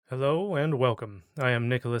Hello and welcome. I am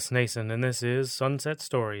Nicholas Nason, and this is Sunset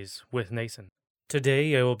Stories with Nason.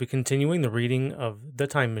 Today I will be continuing the reading of The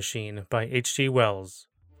Time Machine by H.G. Wells.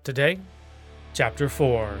 Today, Chapter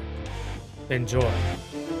 4. Enjoy.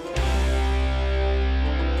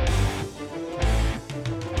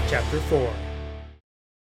 Chapter 4.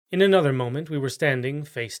 In another moment we were standing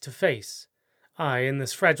face to face, I and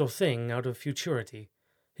this fragile thing out of futurity.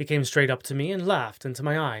 He came straight up to me and laughed into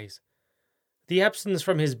my eyes. The absence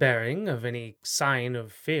from his bearing of any sign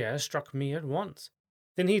of fear struck me at once.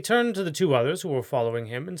 Then he turned to the two others who were following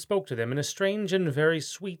him and spoke to them in a strange and very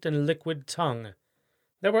sweet and liquid tongue.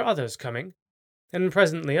 There were others coming, and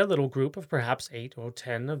presently a little group of perhaps 8 or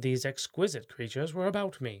 10 of these exquisite creatures were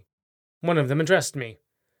about me. One of them addressed me.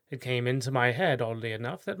 It came into my head, oddly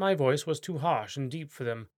enough, that my voice was too harsh and deep for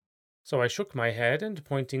them, so I shook my head and,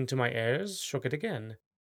 pointing to my heirs, shook it again.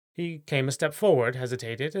 He came a step forward,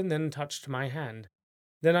 hesitated, and then touched my hand.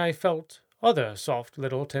 Then I felt other soft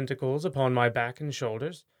little tentacles upon my back and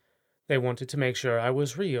shoulders. They wanted to make sure I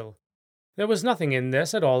was real. There was nothing in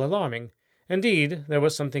this at all alarming. Indeed, there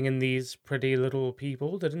was something in these pretty little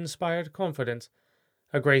people that inspired confidence,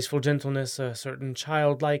 a graceful gentleness, a certain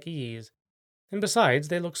childlike ease. And besides,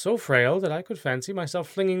 they looked so frail that I could fancy myself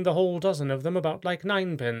flinging the whole dozen of them about like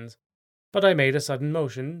ninepins. But I made a sudden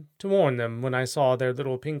motion to warn them when I saw their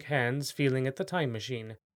little pink hands feeling at the time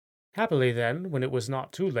machine. Happily then, when it was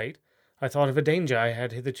not too late, I thought of a danger I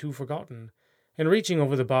had hitherto forgotten, and reaching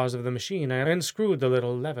over the bars of the machine, I unscrewed the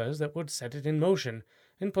little levers that would set it in motion,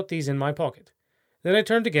 and put these in my pocket. Then I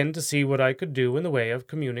turned again to see what I could do in the way of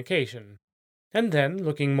communication. And then,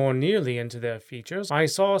 looking more nearly into their features, I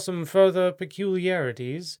saw some further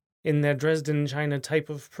peculiarities in their Dresden china type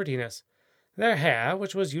of prettiness. Their hair,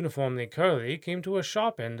 which was uniformly curly, came to a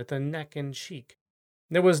sharp end at the neck and cheek.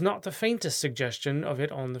 There was not the faintest suggestion of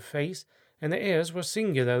it on the face, and the ears were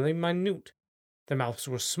singularly minute. The mouths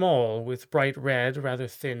were small, with bright red, rather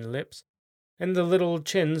thin lips, and the little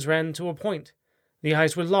chins ran to a point. The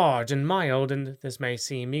eyes were large and mild, and this may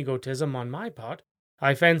seem egotism on my part.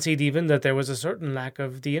 I fancied even that there was a certain lack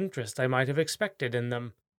of the interest I might have expected in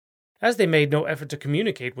them. As they made no effort to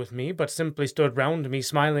communicate with me, but simply stood round me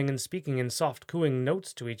smiling and speaking in soft cooing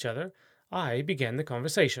notes to each other, I began the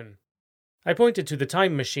conversation. I pointed to the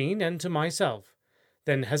time machine and to myself.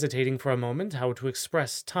 Then, hesitating for a moment how to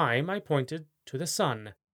express time, I pointed to the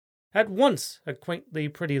sun. At once a quaintly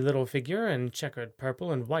pretty little figure in checkered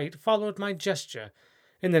purple and white followed my gesture,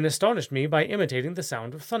 and then astonished me by imitating the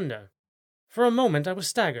sound of thunder. For a moment I was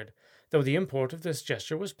staggered, though the import of this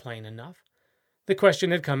gesture was plain enough. The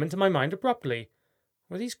question had come into my mind abruptly.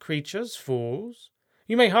 Were these creatures fools?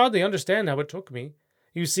 You may hardly understand how it took me.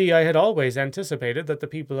 You see, I had always anticipated that the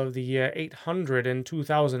people of the year 800 and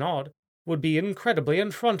 2000 odd would be incredibly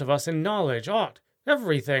in front of us in knowledge, art,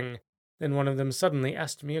 everything. Then one of them suddenly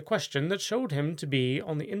asked me a question that showed him to be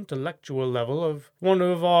on the intellectual level of one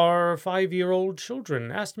of our 5-year-old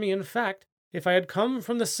children, asked me, in fact, if I had come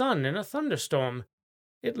from the sun in a thunderstorm.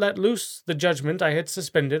 It let loose the judgment I had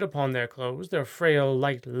suspended upon their clothes, their frail,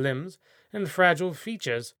 light limbs, and fragile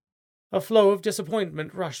features. A flow of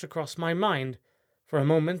disappointment rushed across my mind. For a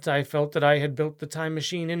moment I felt that I had built the time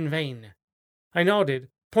machine in vain. I nodded,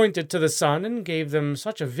 pointed to the sun, and gave them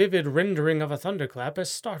such a vivid rendering of a thunderclap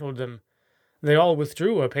as startled them. They all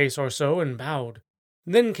withdrew a pace or so and bowed.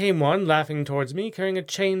 Then came one, laughing towards me, carrying a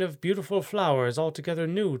chain of beautiful flowers altogether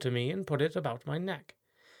new to me, and put it about my neck.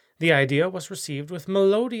 The idea was received with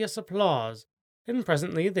melodious applause, and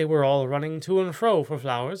presently they were all running to and fro for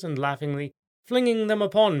flowers, and laughingly flinging them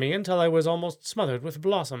upon me until I was almost smothered with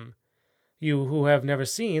blossom. You who have never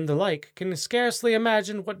seen the like can scarcely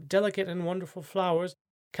imagine what delicate and wonderful flowers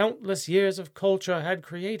countless years of culture had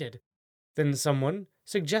created. Then someone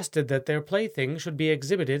suggested that their plaything should be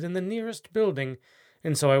exhibited in the nearest building,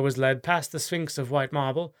 and so I was led past the Sphinx of white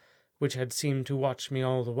marble, which had seemed to watch me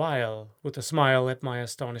all the while, with a smile at my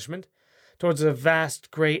astonishment, towards a vast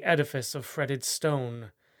grey edifice of fretted stone.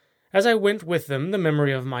 As I went with them, the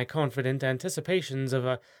memory of my confident anticipations of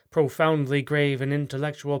a profoundly grave and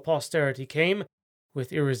intellectual posterity came,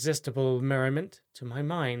 with irresistible merriment, to my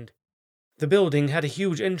mind. The building had a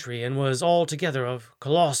huge entry, and was altogether of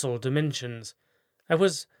colossal dimensions. I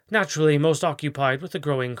was naturally most occupied with the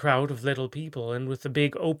growing crowd of little people, and with the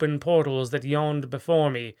big open portals that yawned before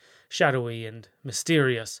me, shadowy and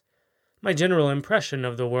mysterious. My general impression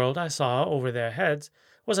of the world I saw over their heads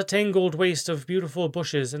was a tangled waste of beautiful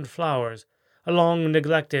bushes and flowers, a long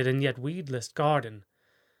neglected and yet weedless garden.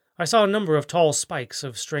 I saw a number of tall spikes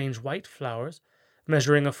of strange white flowers,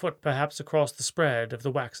 measuring a foot perhaps across the spread of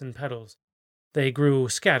the waxen petals. They grew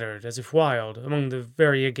scattered, as if wild, among the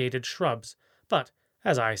variegated shrubs, but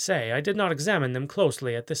As I say, I did not examine them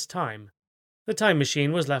closely at this time. The time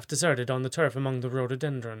machine was left deserted on the turf among the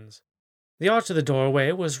rhododendrons. The arch of the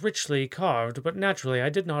doorway was richly carved, but naturally I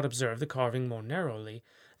did not observe the carving more narrowly,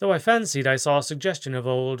 though I fancied I saw a suggestion of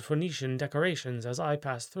old Phoenician decorations as I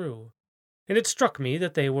passed through, and it struck me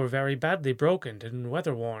that they were very badly broken and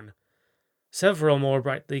weather-worn. Several more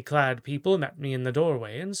brightly clad people met me in the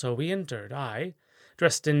doorway, and so we entered, I,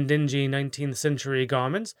 dressed in dingy 19th-century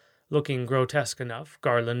garments, looking grotesque enough,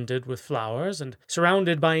 garlanded with flowers, and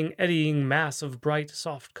surrounded by an eddying mass of bright,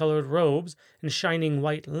 soft-colored robes and shining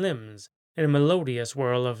white limbs, in a melodious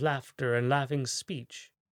whirl of laughter and laughing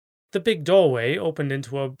speech. The big doorway opened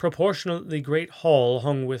into a proportionately great hall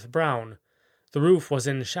hung with brown. The roof was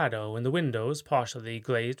in shadow, and the windows, partially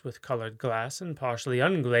glazed with colored glass and partially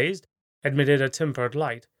unglazed, admitted a tempered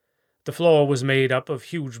light. The floor was made up of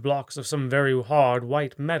huge blocks of some very hard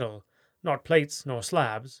white metal, not plates nor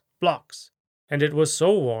slabs, blocks, and it was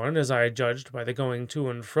so worn, as I judged by the going to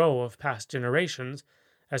and fro of past generations,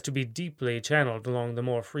 as to be deeply channeled along the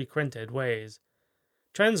more frequented ways.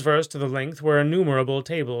 Transverse to the length were innumerable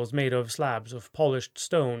tables made of slabs of polished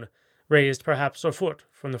stone, raised perhaps a foot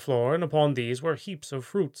from the floor, and upon these were heaps of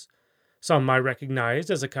fruits. Some I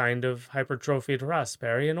recognized as a kind of hypertrophied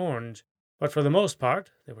raspberry and orange, but for the most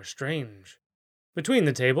part they were strange. Between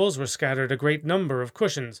the tables were scattered a great number of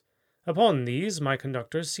cushions. Upon these my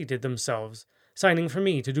conductors seated themselves, signing for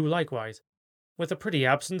me to do likewise. With a pretty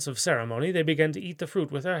absence of ceremony, they began to eat the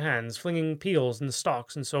fruit with their hands, flinging peels and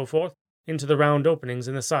stalks and so forth into the round openings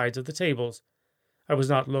in the sides of the tables. I was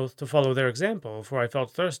not loath to follow their example, for I felt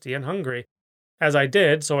thirsty and hungry. As I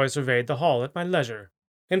did so, I surveyed the hall at my leisure,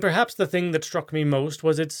 and perhaps the thing that struck me most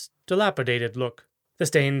was its dilapidated look. The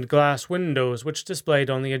stained glass windows, which displayed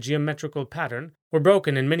only a geometrical pattern, were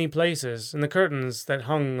broken in many places, and the curtains that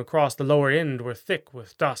hung across the lower end were thick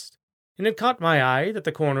with dust. And it caught my eye that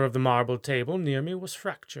the corner of the marble table near me was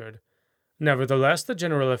fractured. Nevertheless, the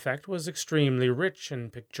general effect was extremely rich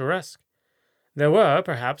and picturesque. There were,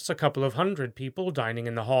 perhaps, a couple of 100 people dining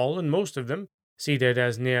in the hall, and most of them, seated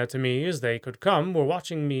as near to me as they could come, were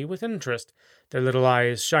watching me with interest, their little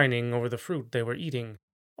eyes shining over the fruit they were eating.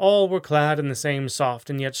 All were clad in the same soft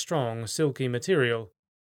and yet strong, silky material.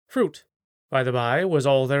 Fruit, by the by, was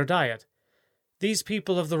all their diet. These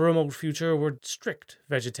people of the remote future were strict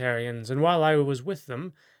vegetarians, and while I was with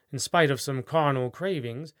them, in spite of some carnal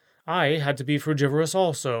cravings, I had to be frugivorous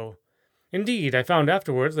also. Indeed, I found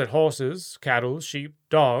afterwards that horses, cattle, sheep,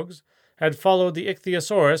 dogs, had followed the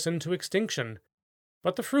ichthyosaurus into extinction.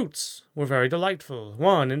 But the fruits were very delightful,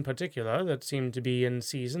 one in particular that seemed to be in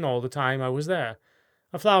season all the time I was there.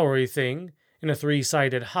 A flowery thing, in a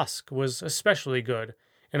 3-sided husk, was especially good,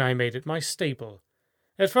 and I made it my staple.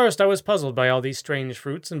 At first I was puzzled by all these strange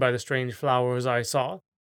fruits and by the strange flowers I saw,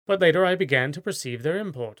 but later I began to perceive their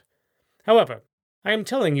import. However, I am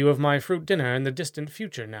telling you of my fruit dinner in the distant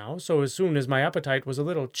future now, so as soon as my appetite was a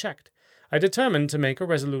little checked, I determined to make a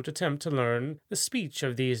resolute attempt to learn the speech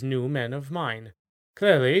of these new men of mine.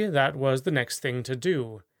 Clearly, that was the next thing to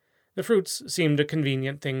do. The fruits seemed a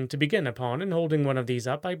convenient thing to begin upon, and holding one of these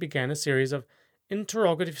up, I began a series of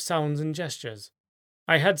interrogative sounds and gestures.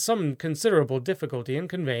 I had some considerable difficulty in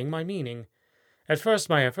conveying my meaning. At first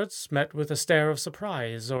my efforts met with a stare of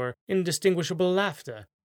surprise or indistinguishable laughter,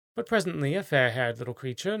 but presently a fair-haired little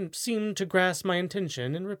creature seemed to grasp my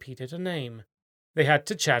intention and repeated a name. They had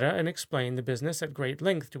to chatter and explain the business at great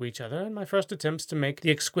length to each other, and my first attempts to make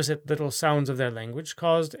the exquisite little sounds of their language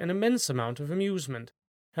caused an immense amount of amusement.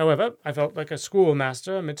 However, I felt like a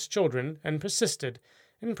schoolmaster amidst children, and persisted,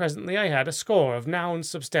 and presently I had a score of noun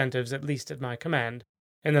substantives at least at my command,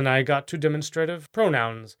 and then I got to demonstrative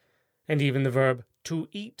pronouns, and even the verb to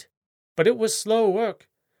eat. But it was slow work,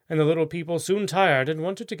 and the little people soon tired and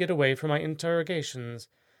wanted to get away from my interrogations,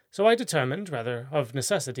 so I determined, rather of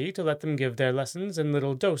necessity, to let them give their lessons in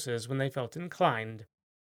little doses when they felt inclined.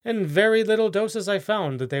 And very little doses I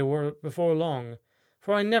found that they were before long,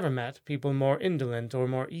 for I never met people more indolent or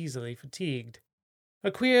more easily fatigued.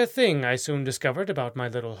 A queer thing I soon discovered about my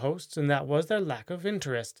little hosts, and that was their lack of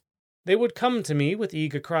interest. They would come to me with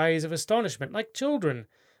eager cries of astonishment, like children,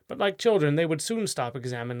 but like children they would soon stop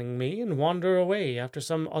examining me and wander away after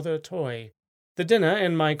some other toy. The dinner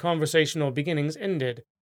and my conversational beginnings ended.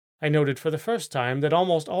 I noted for the first time that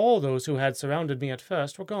almost all those who had surrounded me at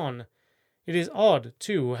first were gone. It is odd,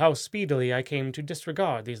 too, how speedily I came to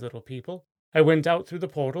disregard these little people. I went out through the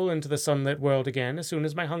portal into the sunlit world again as soon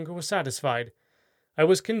as my hunger was satisfied. I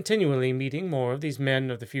was continually meeting more of these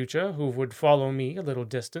men of the future who would follow me a little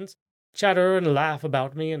distance, chatter and laugh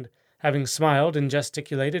about me, and, having smiled and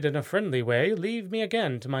gesticulated in a friendly way, leave me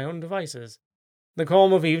again to my own devices. The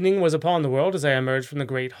calm of evening was upon the world as I emerged from the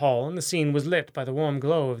great hall, and the scene was lit by the warm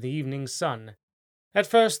glow of the evening sun. At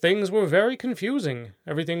first things were very confusing.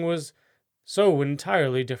 Everything was so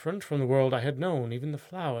entirely different from the world I had known, even the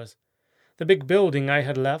flowers. The big building I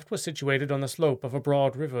had left was situated on the slope of a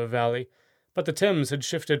broad river valley, but the Thames had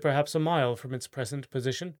shifted perhaps a mile from its present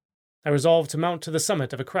position. I resolved to mount to the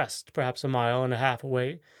summit of a crest, perhaps a mile and a half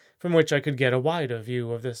away, from which I could get a wider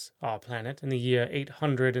view of this our planet in the year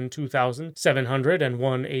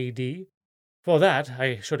 802,701 A.D. For that,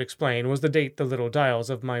 I should explain, was the date the little dials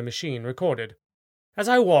of my machine recorded. As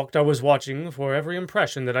I walked, I was watching for every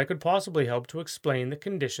impression that I could possibly help to explain the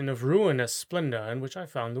condition of ruinous splendor in which I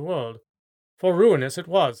found the world. For ruinous it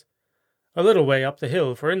was. A little way up the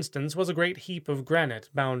hill, for instance, was a great heap of granite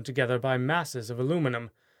bound together by masses of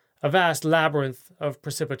aluminum, a vast labyrinth of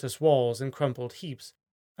precipitous walls and crumpled heaps,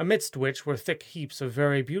 amidst which were thick heaps of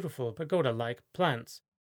very beautiful pagoda-like plants,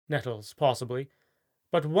 nettles possibly,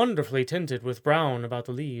 but wonderfully tinted with brown about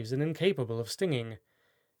the leaves and incapable of stinging.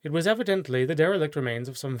 It was evidently the derelict remains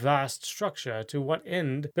of some vast structure, to what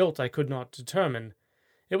end built I could not determine.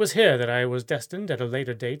 It was here that I was destined at a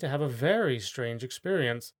later date to have a very strange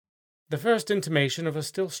experience, the first intimation of a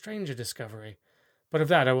still stranger discovery, but of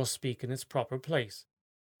that I will speak in its proper place.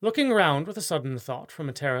 Looking around with a sudden thought from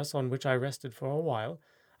a terrace on which I rested for a while,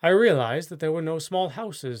 I realized that there were no small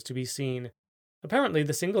houses to be seen. Apparently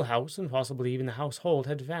the single house, and possibly even the household,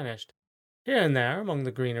 had vanished. Here and there among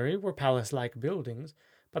the greenery were palace-like buildings,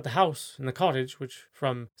 but the house and the cottage, which,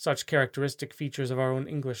 from such characteristic features of our own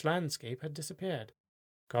English landscape, had disappeared.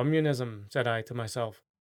 Communism, said I to myself.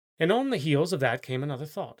 And on the heels of that came another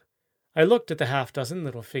thought. I looked at the half-dozen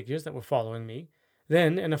little figures that were following me.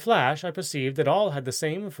 Then, in a flash, I perceived that all had the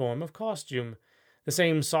same form of costume, the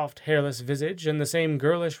same soft hairless visage, and the same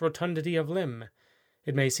girlish rotundity of limb.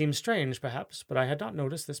 It may seem strange, perhaps, but I had not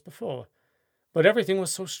noticed this before. But everything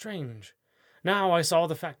was so strange. Now I saw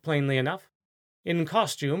the fact plainly enough. In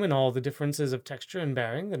costume and all the differences of texture and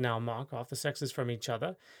bearing that now mark off the sexes from each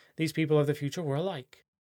other, these people of the future were alike.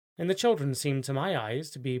 And the children seemed to my eyes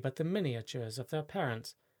to be but the miniatures of their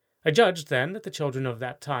parents. I judged then that the children of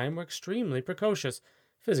that time were extremely precocious,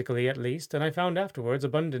 physically at least, and I found afterwards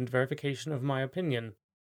abundant verification of my opinion.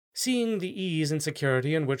 Seeing the ease and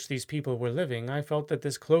security in which these people were living, I felt that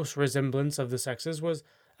this close resemblance of the sexes was,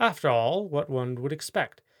 after all, what one would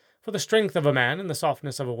expect. For the strength of a man and the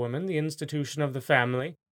softness of a woman, the institution of the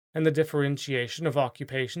family, and the differentiation of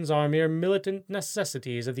occupations are mere militant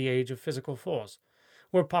necessities of the age of physical force.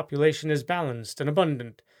 Where population is balanced and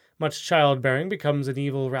abundant, much childbearing becomes an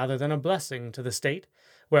evil rather than a blessing to the state.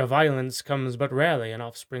 Where violence comes but rarely and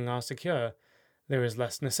offspring are secure, there is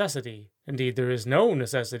less necessity, indeed there is no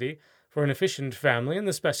necessity, for an efficient family, and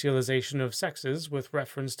the specialization of sexes with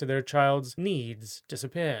reference to their child's needs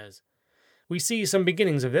disappears. We see some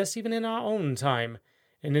beginnings of this even in our own time,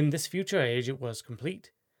 and in this future age it was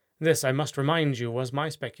complete. This, I must remind you, was my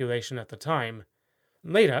speculation at the time.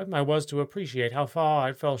 Later, I was to appreciate how far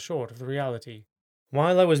I fell short of the reality.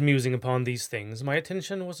 While I was musing upon these things, my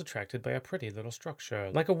attention was attracted by a pretty little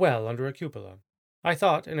structure, like a well under a cupola. I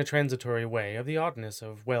thought, in a transitory way, of the oddness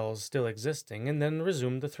of wells still existing, and then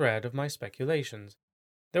resumed the thread of my speculations.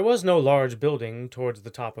 There was no large building towards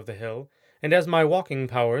the top of the hill, and as my walking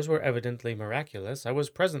powers were evidently miraculous, I was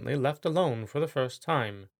presently left alone for the first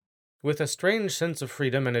time. With a strange sense of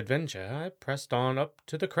freedom and adventure, I pressed on up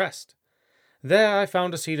to the crest. There I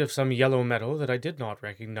found a seat of some yellow metal that I did not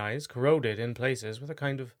recognize, corroded in places with a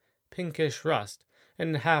kind of pinkish rust,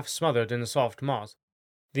 and half smothered in soft moss,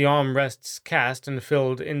 the arm-rests cast and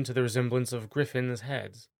filled into the resemblance of griffins'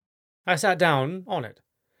 heads. I sat down on it,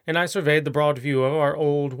 and I surveyed the broad view of our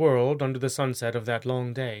old world under the sunset of that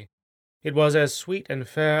long day. It was as sweet and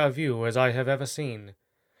fair a view as I have ever seen.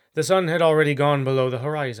 The sun had already gone below the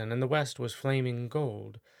horizon, and the west was flaming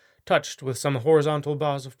gold, touched with some horizontal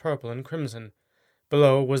bars of purple and crimson.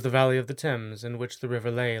 Below was the valley of the Thames, in which the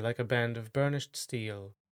river lay like a band of burnished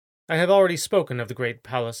steel. I have already spoken of the great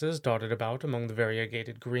palaces dotted about among the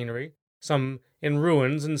variegated greenery, some in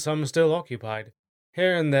ruins and some still occupied.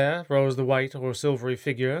 Here and there rose the white or silvery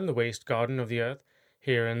figure in the waste garden of the earth.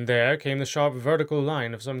 Here and there came the sharp vertical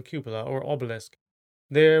line of some cupola or obelisk.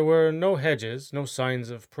 There were no hedges, no signs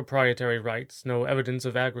of proprietary rights, no evidence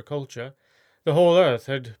of agriculture. The whole earth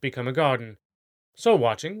had become a garden. So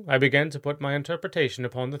watching, I began to put my interpretation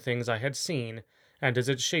upon the things I had seen, and as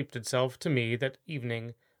it shaped itself to me that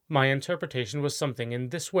evening, my interpretation was something in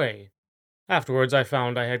this way. Afterwards I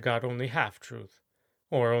found I had got only half-truth,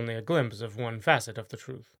 or only a glimpse of one facet of the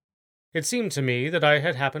truth. It seemed to me that I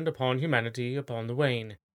had happened upon humanity upon the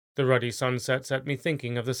wane. The ruddy sunset set me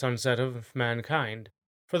thinking of the sunset of mankind.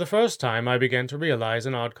 For the first time I began to realize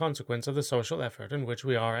an odd consequence of the social effort in which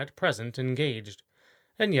we are at present engaged.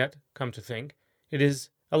 And yet, come to think, it is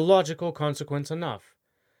a logical consequence enough.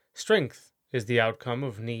 Strength is the outcome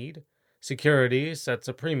of need. Security sets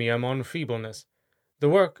a premium on feebleness. The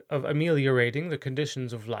work of ameliorating the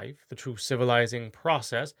conditions of life, the true civilizing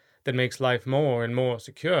process that makes life more and more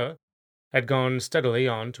secure, had gone steadily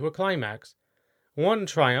on to a climax. One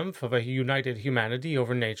triumph of a united humanity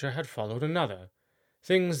over nature had followed another.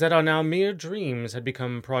 Things that are now mere dreams had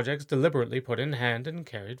become projects deliberately put in hand and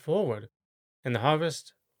carried forward. And the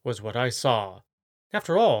harvest was what I saw.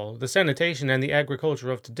 After all, the sanitation and the agriculture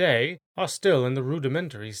of today are still in the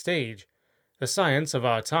rudimentary stage. The science of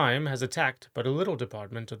our time has attacked but a little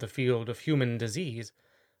department of the field of human disease,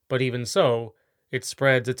 but even so, it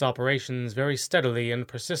spreads its operations very steadily and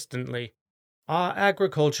persistently. Our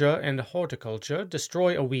agriculture and horticulture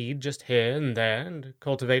destroy a weed just here and there, and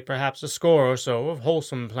cultivate perhaps a score or so of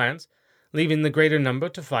wholesome plants, leaving the greater number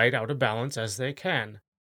to fight out of balance as they can.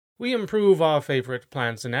 We improve our favorite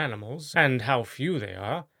plants and animals, and how few they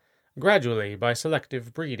are, gradually by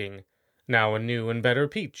selective breeding. Now a new and better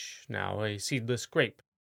peach, now a seedless grape,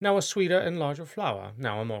 now a sweeter and larger flower,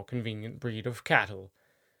 now a more convenient breed of cattle.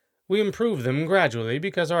 We improve them gradually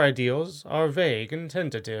because our ideals are vague and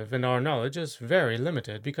tentative, and our knowledge is very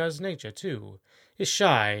limited because nature, too, is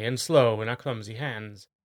shy and slow in our clumsy hands.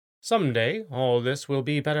 Some day all this will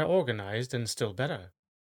be better organized and still better.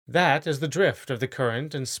 That is the drift of the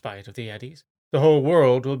current in spite of the eddies. The whole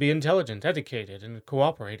world will be intelligent, educated, and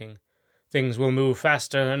cooperating. Things will move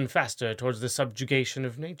faster and faster towards the subjugation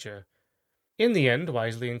of nature. In the end,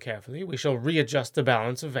 wisely and carefully, we shall readjust the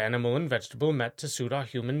balance of animal and vegetable met to suit our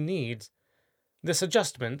human needs. This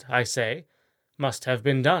adjustment, I say, must have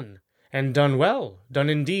been done, and done well,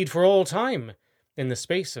 done indeed for all time, in the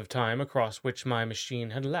space of time across which my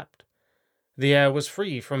machine had leapt. The air was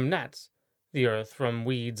free from gnats, the earth from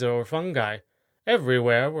weeds or fungi.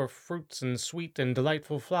 Everywhere were fruits and sweet and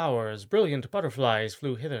delightful flowers, brilliant butterflies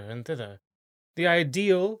flew hither and thither. The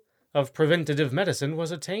ideal of preventative medicine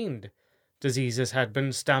was attained. Diseases had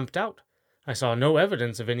been stamped out. I saw no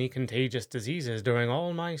evidence of any contagious diseases during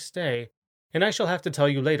all my stay, and I shall have to tell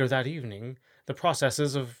you later that evening the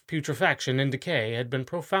processes of putrefaction and decay had been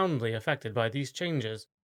profoundly affected by these changes.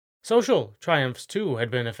 Social triumphs, too, had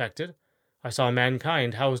been effected. I saw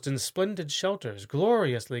mankind housed in splendid shelters,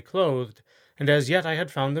 gloriously clothed, and as yet I had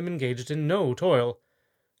found them engaged in no toil.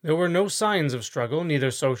 There were no signs of struggle, neither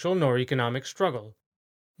social nor economic struggle.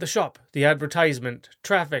 The shop, the advertisement,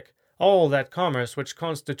 traffic, all that commerce which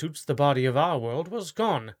constitutes the body of our world was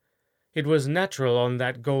gone. It was natural on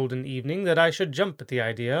that golden evening that I should jump at the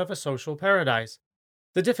idea of a social paradise.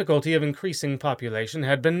 The difficulty of increasing population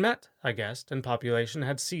had been met, I guessed, and population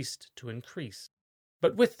had ceased to increase.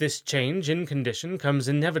 But with this change in condition comes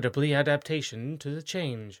inevitably adaptation to the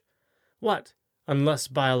change. What, unless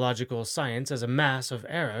biological science as a mass of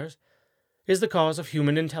errors, is the cause of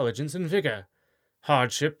human intelligence and vigor?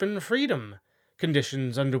 Hardship and freedom,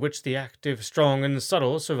 conditions under which the active, strong, and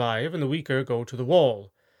subtle survive and the weaker go to the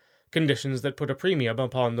wall, conditions that put a premium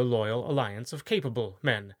upon the loyal alliance of capable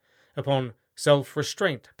men, upon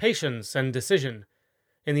self-restraint, patience, and decision.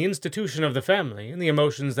 In the institution of the family, and the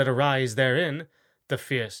emotions that arise therein, the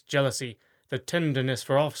fierce jealousy, the tenderness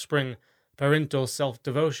for offspring, parental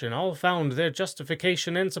self-devotion, all found their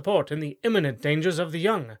justification and support in the imminent dangers of the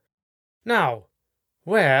young. Now,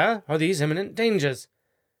 where are these imminent dangers?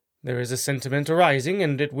 There is a sentiment arising,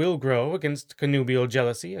 and it will grow, against connubial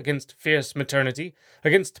jealousy, against fierce maternity,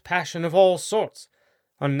 against passion of all sorts.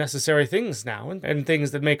 Unnecessary things now, and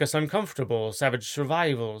things that make us uncomfortable, savage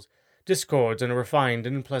survivals, discords in a refined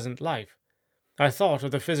and pleasant life. I thought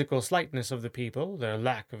of the physical slightness of the people, their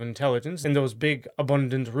lack of intelligence in those big,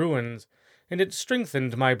 abundant ruins, and it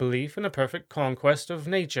strengthened my belief in a perfect conquest of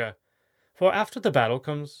nature. For after the battle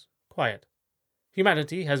comes quiet.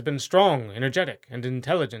 Humanity has been strong, energetic, and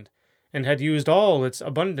intelligent, and had used all its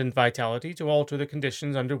abundant vitality to alter the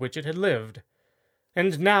conditions under which it had lived.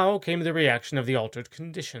 And now came the reaction of the altered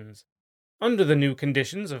conditions. Under the new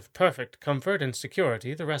conditions of perfect comfort and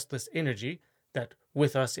security, the restless energy, that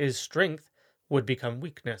with us is strength, would become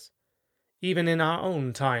weakness. Even in our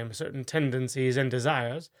own time, certain tendencies and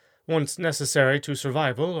desires, once necessary to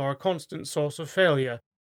survival, are a constant source of failure.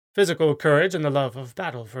 Physical courage and the love of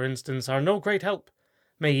battle, for instance, are no great help,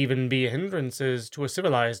 may even be hindrances to a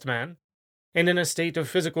civilized man. And in a state of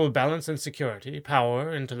physical balance and security,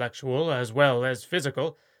 power, intellectual as well as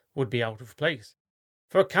physical, would be out of place.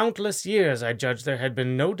 For countless years I judged there had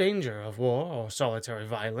been no danger of war or solitary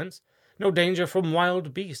violence, no danger from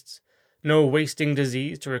wild beasts, no wasting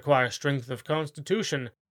disease to require strength of constitution,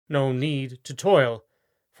 no need to toil.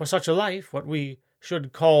 For such a life, what we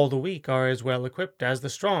should call the weak are as well equipped as the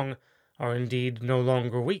strong are indeed no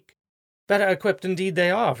longer weak. Better equipped indeed they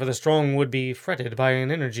are, for the strong would be fretted by an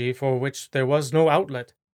energy for which there was no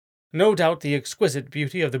outlet. No doubt the exquisite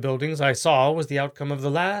beauty of the buildings I saw was the outcome of the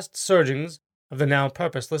last surgings of the now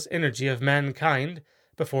purposeless energy of mankind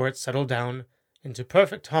before it settled down into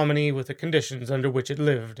perfect harmony with the conditions under which it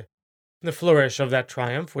lived, the flourish of that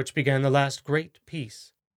triumph which began the last great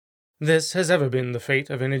peace. This has ever been the fate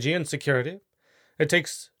of energy and security. It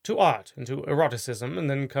takes to art and to eroticism, and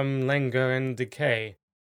then come languor and decay.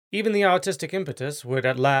 Even the artistic impetus would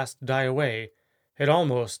at last die away. It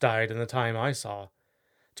almost died in the time I saw.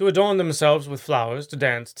 To adorn themselves with flowers, to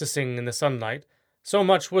dance, to sing in the sunlight, so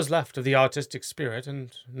much was left of the artistic spirit,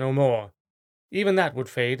 and no more. Even that would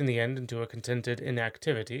fade in the end into a contented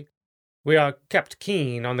inactivity. We are kept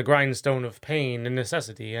keen on the grindstone of pain and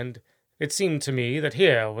necessity, and it seemed to me that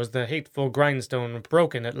here was the hateful grindstone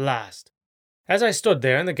broken at last. As I stood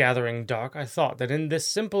there in the gathering dark, I thought that in this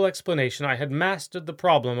simple explanation I had mastered the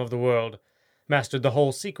problem of the world, mastered the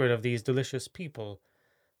whole secret of these delicious people.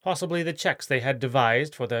 Possibly the checks they had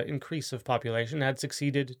devised for the increase of population had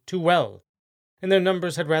succeeded too well, and their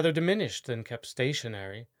numbers had rather diminished than kept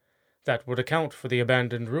stationary. That would account for the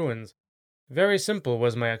abandoned ruins. Very simple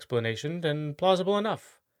was my explanation, and plausible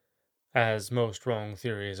enough, as most wrong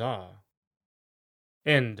theories are.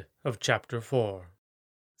 End of Chapter 4.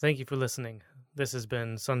 Thank you for listening. This has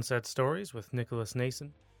been Sunset Stories with Nicholas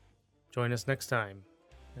Nason. Join us next time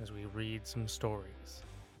as we read some stories.